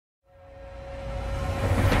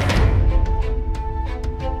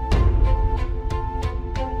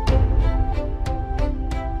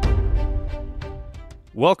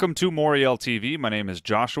Welcome to Moriel TV. My name is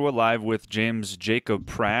Joshua, live with James Jacob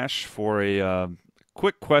Prasch for a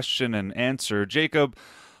quick question and answer. Jacob,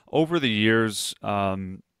 over the years,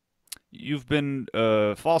 you've been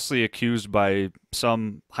falsely accused by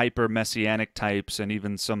some hyper-messianic types and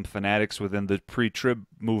even some fanatics within the pre-trib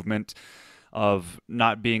movement of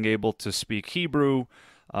not being able to speak Hebrew,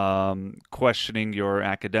 questioning your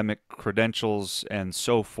academic credentials, and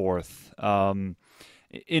so forth.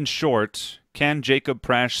 In short, can Jacob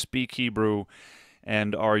Prasch speak Hebrew,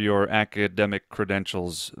 and are your academic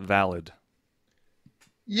credentials valid?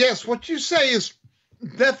 Yes, what you say is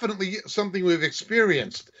definitely something we've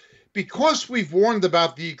experienced. Because we've warned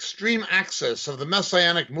about the extreme axis of the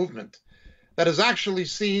Messianic movement that has actually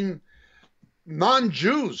seen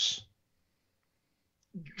non-Jews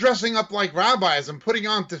dressing up like rabbis and putting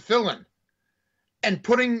on tefillin and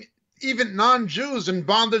putting even non-Jews in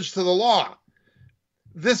bondage to the law.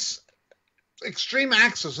 This extreme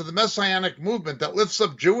axis of the Messianic movement that lifts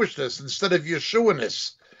up Jewishness instead of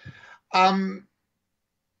Yeshuaness,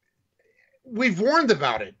 we've warned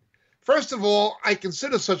about it. First of all, I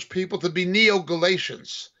consider such people to be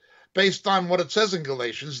neo-Galatians, based on what it says in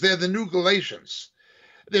Galatians. They're the new Galatians.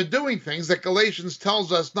 They're doing things that Galatians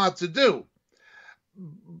tells us not to do.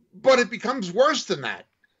 But it becomes worse than that.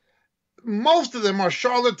 Most of them are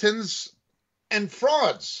charlatans and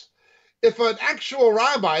frauds. If an actual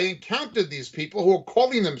rabbi encountered these people who are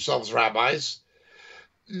calling themselves rabbis,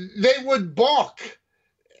 they would balk,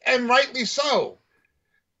 and rightly so.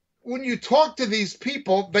 When you talk to these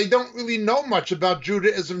people, they don't really know much about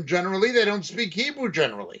Judaism generally. They don't speak Hebrew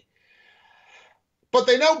generally. But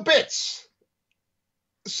they know bits.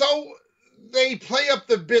 So they play up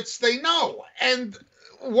the bits they know. And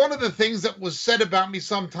one of the things that was said about me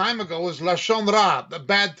some time ago was Lashon Ra, the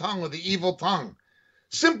bad tongue or the evil tongue.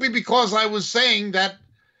 Simply because I was saying that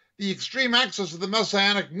the extreme axis of the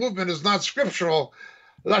Messianic movement is not scriptural.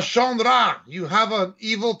 Lashon Ra, you have an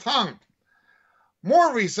evil tongue.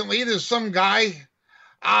 More recently, there's some guy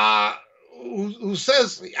who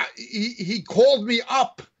says he called me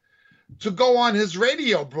up to go on his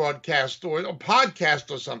radio broadcast or a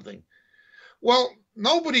podcast or something. Well,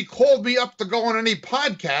 nobody called me up to go on any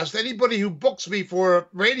podcast. Anybody who books me for a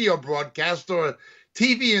radio broadcast or a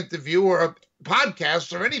TV interview or a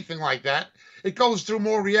podcast or anything like that, it goes through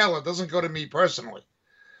Moriel. It doesn't go to me personally.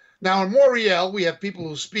 Now, in Moriel, we have people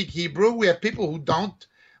who speak Hebrew. We have people who don't.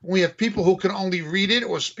 We have people who can only read it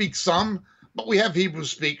or speak some, but we have Hebrew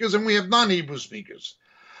speakers and we have non-Hebrew speakers.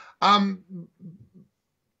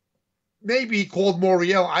 Maybe he called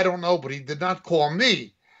Moriel, I don't know, but he did not call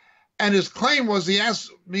me. And his claim was he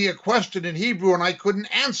asked me a question in Hebrew and I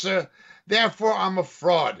couldn't answer, therefore I'm a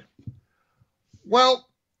fraud. Well,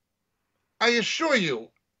 I assure you,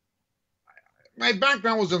 my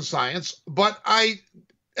background was in science, but I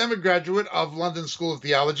am a graduate of London School of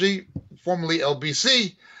Theology, formerly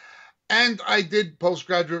LBC, and I did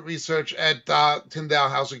postgraduate research at Tyndale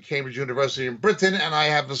House at Cambridge University in Britain, and I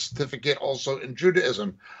have a certificate also in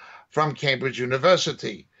Judaism from Cambridge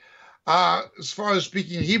University. As far as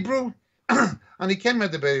speaking Hebrew, אני כן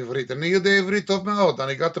מדבר עברית, אני יודע עברית טוב מאוד,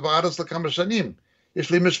 אני גרתי בארץ לכמה שנים,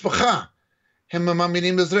 יש לי משפחה, הם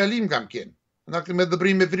מאמינים ישראלים גם כן, אנחנו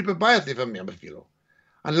מדברים עברית בבית לפעמים אפילו,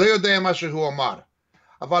 אני לא יודע מה שהוא אמר,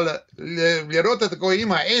 אבל לראות את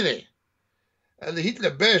הגויים האלה,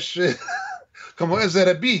 להתלבש כמו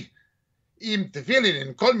איזה רבי, עם תפילין,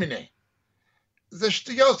 עם כל מיני, זה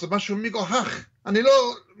שטויות, זה משהו מגוחך. אני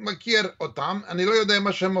לא מכיר אותם, אני לא יודע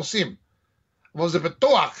מה שהם עושים, אבל זה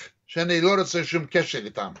בטוח שאני לא רוצה שום קשר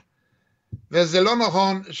איתם. וזה לא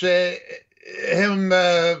נכון שהם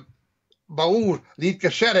באו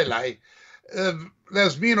להתקשר אליי,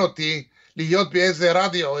 להזמין אותי להיות באיזה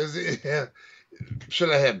רדיו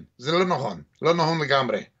שלהם. זה לא נכון, לא נכון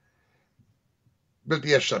לגמרי.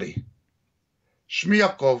 בלתי אפשרי. שמי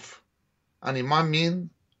יעקב, אני מאמין,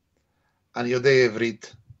 אני יודע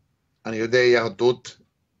עברית, אני יודע יהדות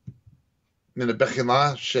מן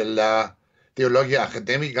הבחינה של תיאולוגיה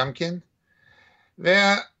אקדמית גם כן,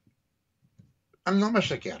 ואני לא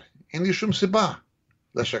משקר, אין לי שום סיבה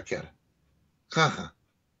לשקר. ככה.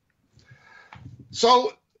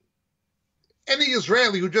 So, any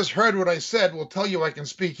Israeli who just heard what I said will tell you I can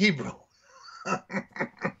speak Hebrew.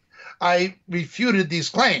 I refuted these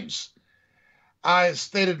claims. I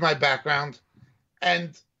stated my background,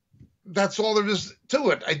 and that's all there is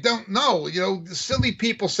to it. I don't know, silly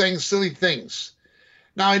people saying silly things.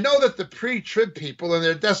 Now, I know that the pre-trib people, in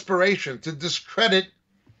their desperation to discredit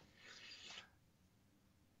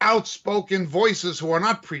outspoken voices who are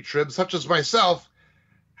not pre-trib, such as myself,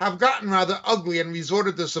 have gotten rather ugly and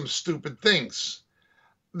resorted to some stupid things.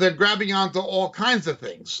 they're grabbing onto all kinds of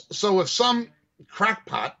things. So if some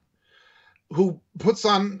crackpot who puts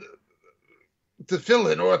on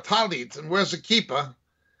tefillin or a talit and wears a kippah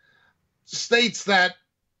states that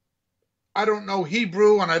I don't know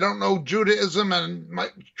Hebrew and I don't know Judaism and my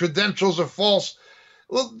credentials are false,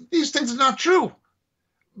 well, these things are not true.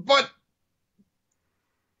 But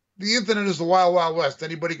the internet is the wild, wild west.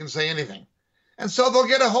 Anybody can say anything. And so they'll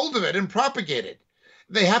get a hold of it and propagate it.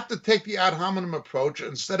 They have to take the ad hominem approach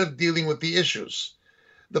instead of dealing with the issues.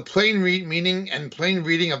 The plain meaning and plain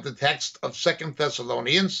reading of the text of 2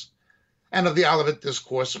 Thessalonians and of the Olivet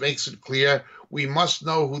Discourse makes it clear we must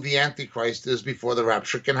know who the Antichrist is before the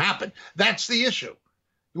rapture can happen. That's the issue.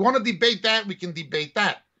 You want to debate that? We can debate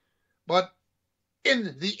that. But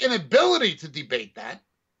in the inability to debate that,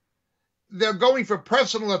 they're going for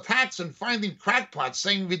personal attacks and finding crackpots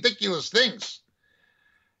saying ridiculous things.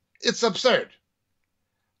 It's absurd.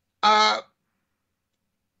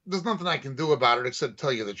 There's nothing I can do about it except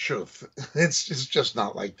tell you the truth. It's just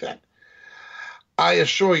not like that. I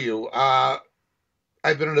assure you, I've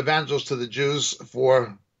been an evangelist to the Jews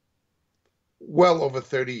for well over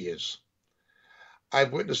 30 years.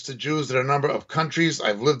 I've witnessed to Jews in a number of countries.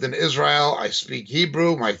 I've lived in Israel. I speak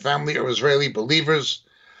Hebrew. My family are Israeli believers.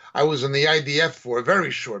 I was in the IDF for a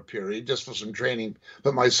very short period, just for some training,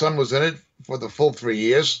 but my son was in it for the full 3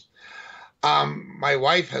 years. My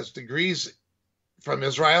wife has degrees from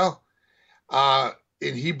Israel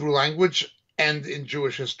in Hebrew language and in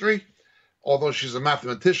Jewish history. Although she's a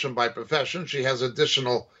mathematician by profession, she has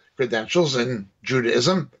additional credentials in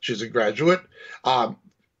Judaism. She's a graduate.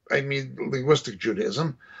 Linguistic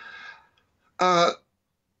Judaism.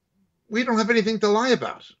 We don't have anything to lie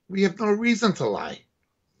about. We have no reason to lie.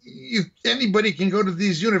 Anybody can go to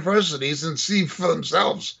these universities and see for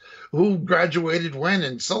themselves who graduated when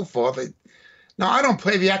and so forth. Now, I don't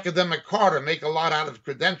play the academic card and make a lot out of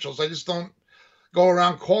credentials. I just don't go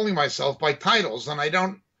around calling myself by titles, and I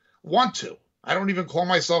don't want to. I don't even call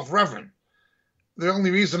myself reverend. The only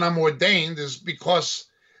reason I'm ordained is because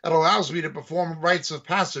it allows me to perform rites of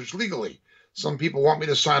passage legally. Some people want me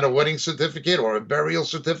to sign a wedding certificate or a burial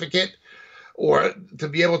certificate, or to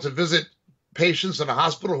be able to visit patients in a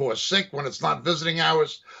hospital who are sick when it's not visiting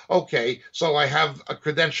hours. Okay, so I have a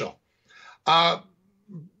credential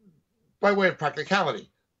by way of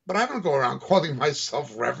practicality. But I don't go around calling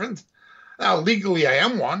myself reverend. Now, legally, I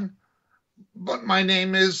am one, but my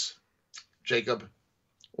name is Jacob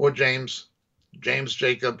or James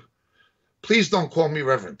Jacob. Please don't call me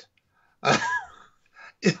reverend.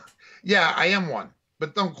 Yeah, I am one,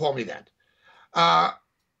 but don't call me that. I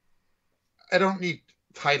don't need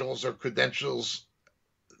titles or credentials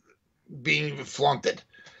being flaunted.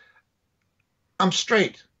 I'm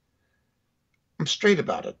straight. I'm straight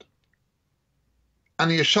about it.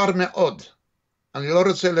 אני ישר מאוד. אני לא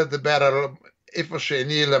רוצה לדבר על איפה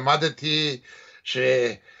שאני למדתי,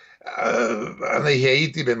 שאני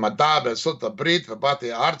הייתי במדע בארצות הברית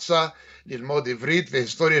ובאתי ארצה ללמוד עברית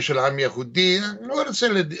והיסטוריה של העם יהודי. אני לא רוצה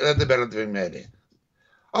לדבר על הדברים האלה.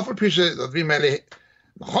 אף על פי שהדברים האלה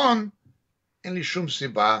נכון, אין לי שום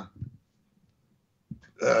סיבה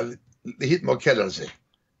להתמקד על זה.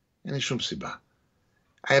 אין לי שום סיבה.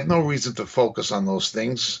 I have no reason to focus on those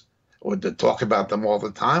things or to talk about them all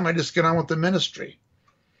the time. I just get on with the ministry.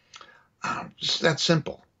 Just that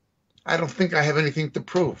simple. I don't think I have anything to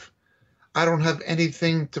prove. I don't have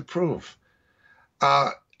anything to prove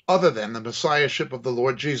other than the messiahship of the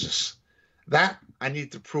Lord Jesus. That I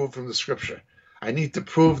need to prove from the scripture. I need to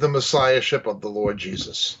prove the messiahship of the Lord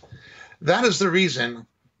Jesus. That is the reason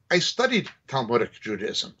I studied Talmudic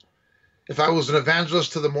Judaism. If I was an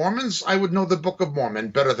evangelist to the Mormons, I would know the Book of Mormon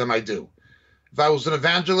better than I do. If I was an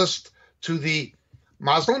evangelist to the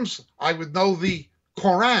Muslims, I would know the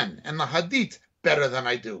Quran and the Hadith better than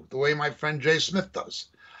I do, the way my friend Jay Smith does.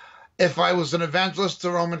 If I was an evangelist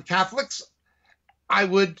to Roman Catholics, I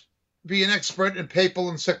would be an expert in papal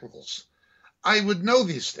encyclicals. I would know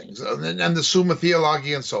these things, and the Summa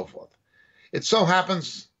Theologia and so forth. It so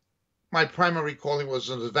happens my primary calling was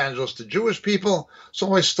an evangelist to Jewish people,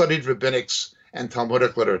 so I studied rabbinics and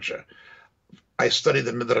Talmudic literature. I studied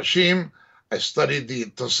the Midrashim, I studied the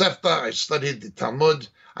Tosefta, I studied the Talmud,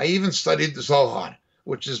 I even studied the Zohar,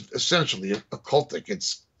 which is essentially occultic,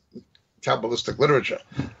 it's Kabbalistic literature.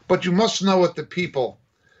 But you must know what the people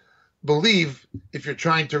believe if you're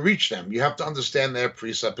trying to reach them. You have to understand their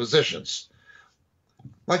presuppositions.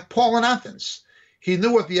 Like Paul in Athens, he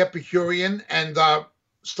knew what the Epicurean and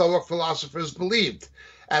Stoic philosophers believed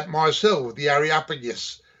at Mars Hill with the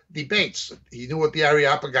Areopagus debates. He knew what the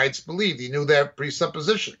Areopagites believed. He knew their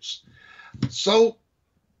presuppositions. So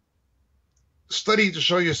study to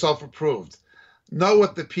show yourself approved. Know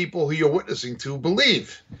what the people who you're witnessing to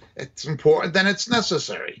believe. It's important and it's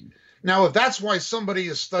necessary. Now, if that's why somebody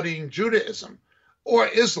is studying Judaism or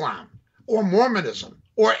Islam or Mormonism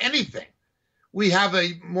or anything, we have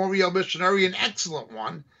a Moriel missionary, an excellent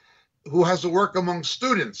one, who has to work among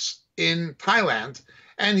students in Thailand,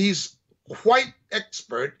 and he's quite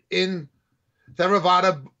expert in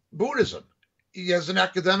Theravada Buddhism. He has an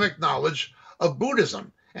academic knowledge of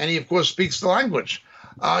Buddhism, and he, of course, speaks the language.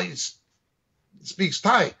 He speaks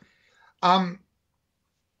Thai.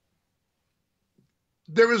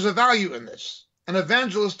 There is a value in this, an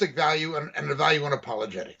evangelistic value and a value in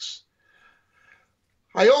apologetics.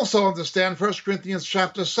 I also understand 1 Corinthians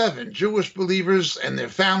chapter 7. Jewish believers and their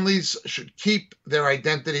families should keep their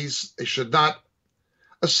identities. They should not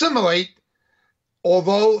assimilate,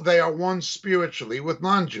 although they are one spiritually with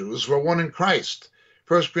non-Jews who are one in Christ.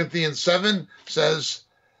 1 Corinthians 7 says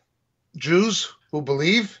Jews who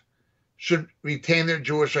believe should retain their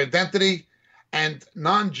Jewish identity, and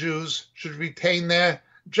non-Jews should retain their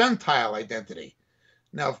Gentile identity.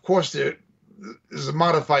 Now, of course, there is a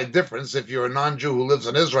modified difference. If you're a non-Jew who lives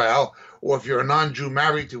in Israel, or if you're a non-Jew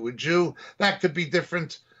married to a Jew, that could be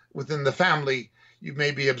different within the family. You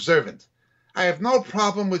may be observant. I have no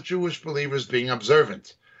problem with Jewish believers being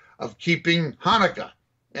observant, of keeping Hanukkah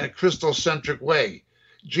in a Christocentric way.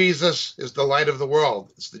 Jesus is the light of the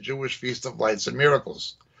world. It's the Jewish feast of lights and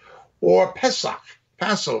miracles. Or Pesach,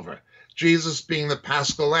 Passover, Jesus being the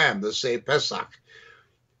Paschal Lamb, the Seh Pesach.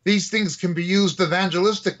 These things can be used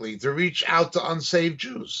evangelistically to reach out to unsaved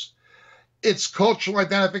Jews. It's cultural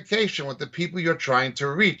identification with the people you're trying to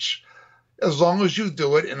reach, as long as you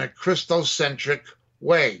do it in a Christocentric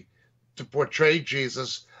way to portray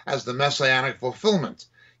Jesus as the messianic fulfillment.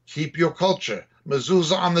 Keep your culture.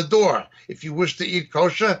 Mezuzah on the door. If you wish to eat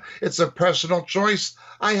kosher, it's a personal choice.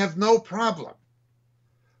 I have no problem.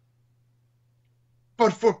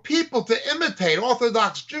 But for people to imitate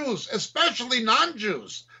Orthodox Jews, especially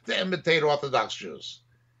non-Jews, to imitate Orthodox Jews,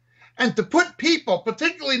 and to put people,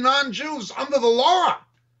 particularly non-Jews, under the law,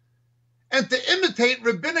 and to imitate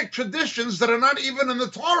rabbinic traditions that are not even in the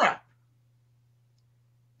Torah,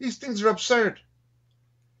 these things are absurd.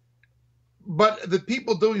 But the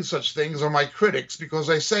people doing such things are my critics because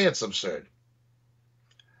I say it's absurd.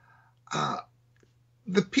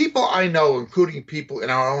 The people I know, including people in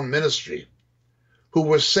our own ministry, who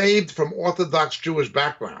were saved from Orthodox Jewish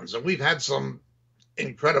backgrounds, and we've had some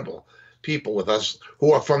incredible people with us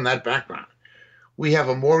who are from that background. We have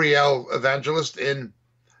a Moriel evangelist in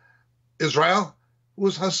Israel who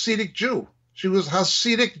was Hasidic Jew. She was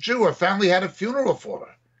Hasidic Jew. Her family had a funeral for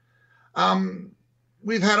her.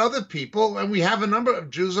 We've had other people, and we have a number of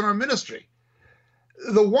Jews in our ministry.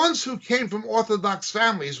 The ones who came from Orthodox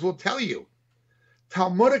families will tell you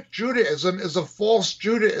Talmudic Judaism is a false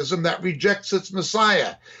Judaism that rejects its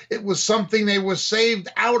Messiah. It was something they were saved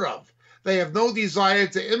out of. They have no desire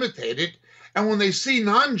to imitate it, and when they see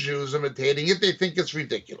non-Jews imitating it, they think it's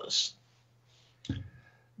ridiculous.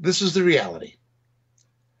 This is the reality.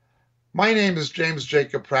 My name is James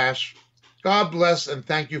Jacob Prasch. God bless, and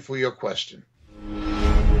thank you for your question.